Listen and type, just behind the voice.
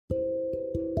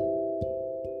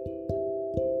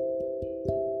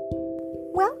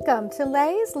Welcome to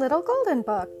Lay's Little Golden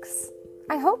Books.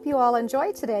 I hope you all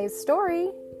enjoy today's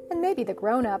story, and maybe the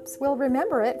grown-ups will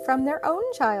remember it from their own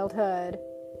childhood.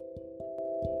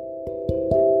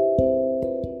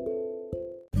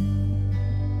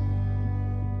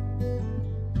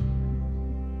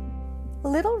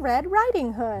 Little Red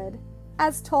Riding Hood,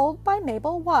 as told by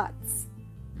Mabel Watts,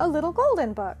 a little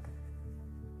golden book.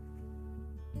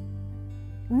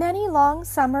 Many long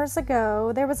summers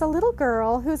ago, there was a little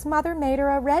girl whose mother made her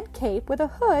a red cape with a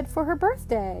hood for her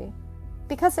birthday.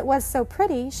 Because it was so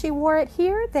pretty, she wore it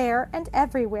here, there, and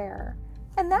everywhere,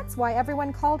 and that's why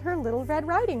everyone called her Little Red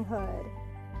Riding Hood.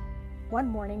 One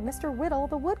morning, Mr. Whittle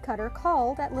the woodcutter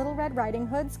called at Little Red Riding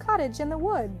Hood's cottage in the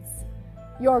woods.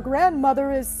 "Your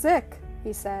grandmother is sick,"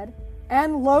 he said,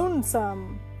 "and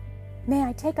lonesome." "May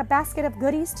I take a basket of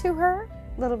goodies to her?"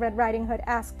 Little Red Riding Hood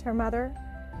asked her mother.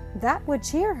 "That would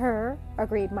cheer her,"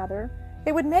 agreed Mother.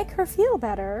 "It would make her feel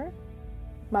better."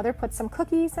 Mother put some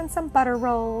cookies and some butter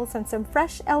rolls and some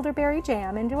fresh elderberry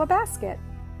jam into a basket.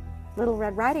 Little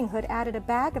Red Riding Hood added a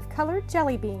bag of colored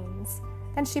jelly beans.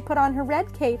 Then she put on her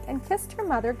red cape and kissed her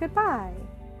mother goodbye.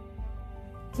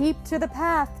 "Keep to the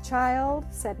path, child,"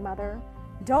 said Mother.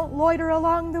 "Don't loiter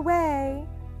along the way,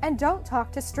 and don't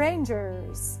talk to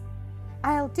strangers."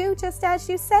 "I'll do just as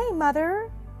you say,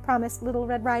 Mother," promised Little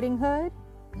Red Riding Hood.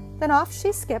 Then off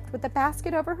she skipped with the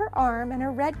basket over her arm and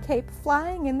her red cape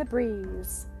flying in the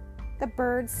breeze. The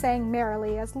birds sang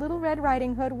merrily as Little Red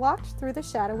Riding Hood walked through the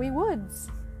shadowy woods.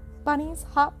 Bunnies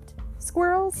hopped,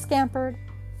 squirrels scampered,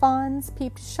 fawns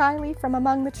peeped shyly from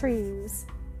among the trees.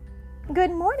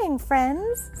 "Good morning,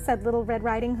 friends," said Little Red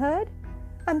Riding Hood.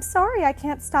 "I'm sorry I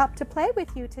can't stop to play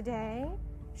with you today."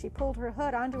 She pulled her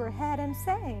hood onto her head and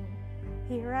sang,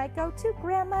 "Here I go to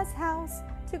Grandma's house,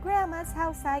 to Grandma's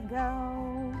house I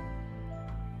go."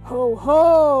 "Ho,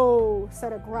 ho,"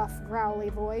 said a gruff, growly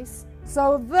voice.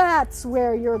 "So that's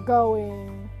where you're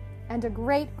going." And a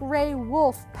great gray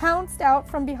wolf pounced out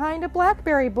from behind a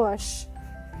blackberry bush.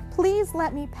 "Please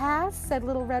let me pass," said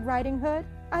Little Red Riding Hood.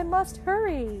 "I must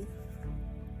hurry."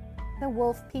 The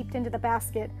wolf peeped into the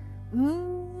basket.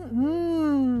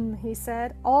 He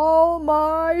said, "All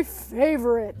my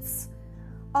favorites."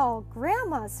 "All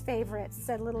Grandma's favorites,"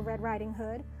 said Little Red Riding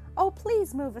Hood. "Oh,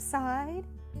 please move aside."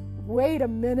 "Wait a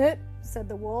minute," said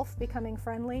the wolf, becoming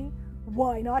friendly.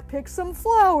 "Why not pick some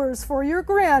flowers for your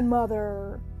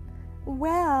grandmother?"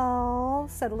 "Well,"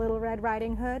 said Little Red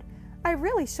Riding Hood, "I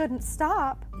really shouldn't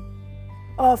stop."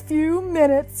 "A few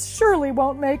minutes surely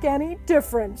won't make any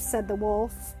difference," said the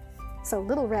wolf. So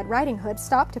Little Red Riding Hood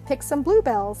stopped to pick some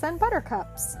bluebells and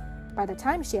buttercups. By the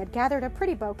time she had gathered a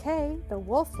pretty bouquet, the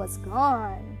wolf was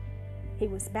gone. He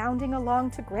was bounding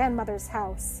along to Grandmother's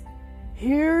house.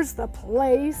 "Here's the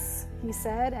place," he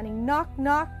said, and he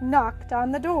knocked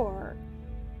on the door.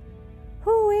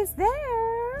 "Who is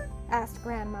there?" asked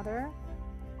Grandmother.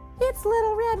 "It's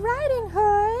Little Red Riding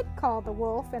Hood," called the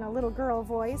wolf in a little girl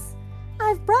voice.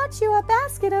 "I've brought you a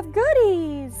basket of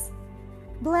goodies."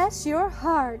 "Bless your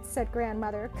heart," said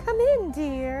Grandmother. "Come in,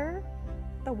 dear."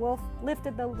 The wolf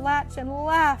lifted the latch and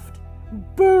laughed.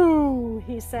 "Boo,"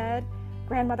 he said.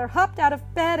 Grandmother hopped out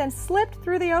of bed and slipped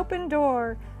through the open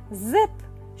door. Zip!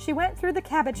 She went through the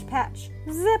cabbage patch.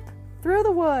 Zip! Through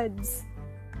the woods.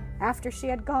 After she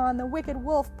had gone, the wicked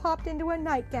wolf popped into a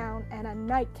nightgown and a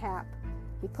nightcap.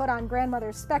 He put on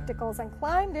Grandmother's spectacles and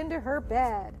climbed into her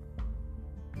bed.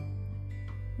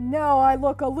 "Now I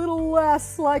look a little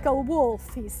less like a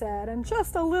wolf," he said, "and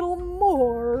just a little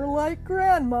more like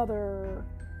Grandmother."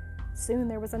 Soon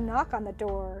there was a knock on the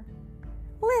door.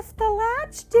 "Lift the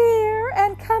latch, dear,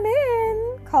 and come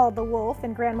in," called the wolf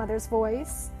in Grandmother's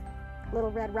voice.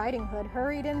 Little Red Riding Hood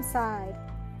hurried inside.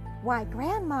 "Why,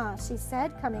 Grandma," she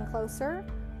said, coming closer,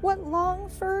 "what long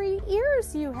furry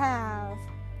ears you have."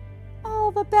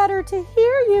 "All the better to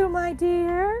hear you, my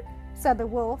dear," said the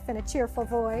wolf in a cheerful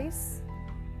voice.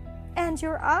 "And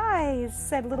your eyes,"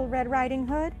 said Little Red Riding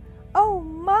Hood. "Oh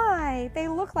my, they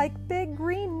look like big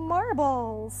green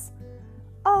marbles."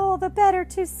 "All the better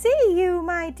to see you,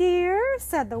 my dear,"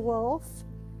 said the wolf.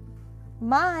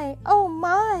 "My, oh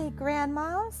my,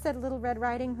 Grandma," said Little Red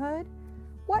Riding Hood.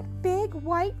 "What big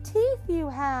white teeth you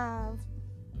have."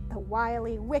 The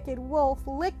wily, wicked wolf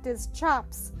licked his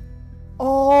chops.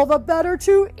 "All the better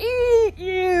to eat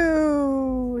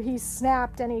you," he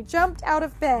snapped, and he jumped out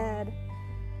of bed.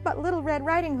 But Little Red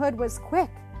Riding Hood was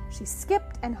quick. She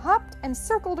skipped and hopped and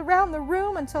circled around the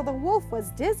room until the wolf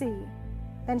was dizzy.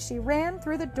 Then she ran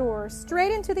through the door,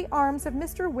 straight into the arms of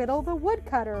Mr. Whittle the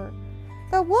woodcutter.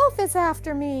 "The wolf is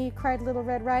after me," cried Little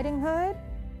Red Riding Hood.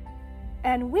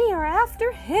 "And we are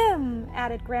after him,"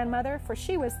 added Grandmother, for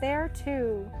she was there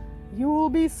too. "You'll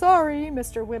be sorry,"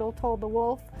 Mr. Whittle told the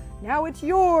wolf. "Now it's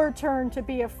your turn to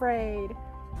be afraid."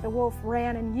 The wolf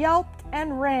ran and yelped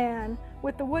and ran,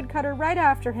 with the woodcutter right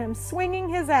after him, swinging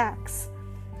his axe.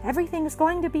 "Everything's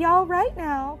going to be all right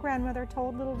now," Grandmother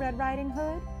told Little Red Riding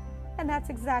Hood. And that's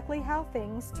exactly how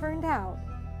things turned out.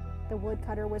 The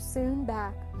woodcutter was soon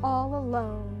back, all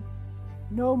alone.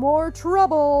 "No more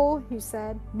trouble," he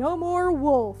said. "No more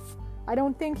wolf. I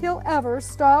don't think he'll ever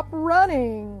stop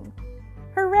running."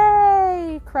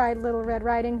 "Hooray!" cried Little Red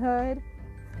Riding Hood.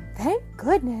 "Thank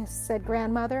goodness," said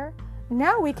Grandmother.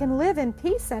 "Now we can live in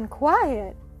peace and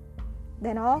quiet."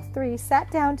 Then all three sat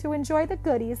down to enjoy the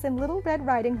goodies in Little Red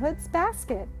Riding Hood's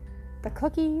basket: the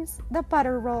cookies, the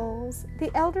butter rolls,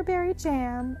 the elderberry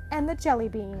jam, and the jelly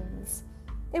beans.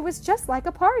 It was just like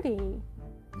a party.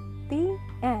 The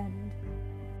end.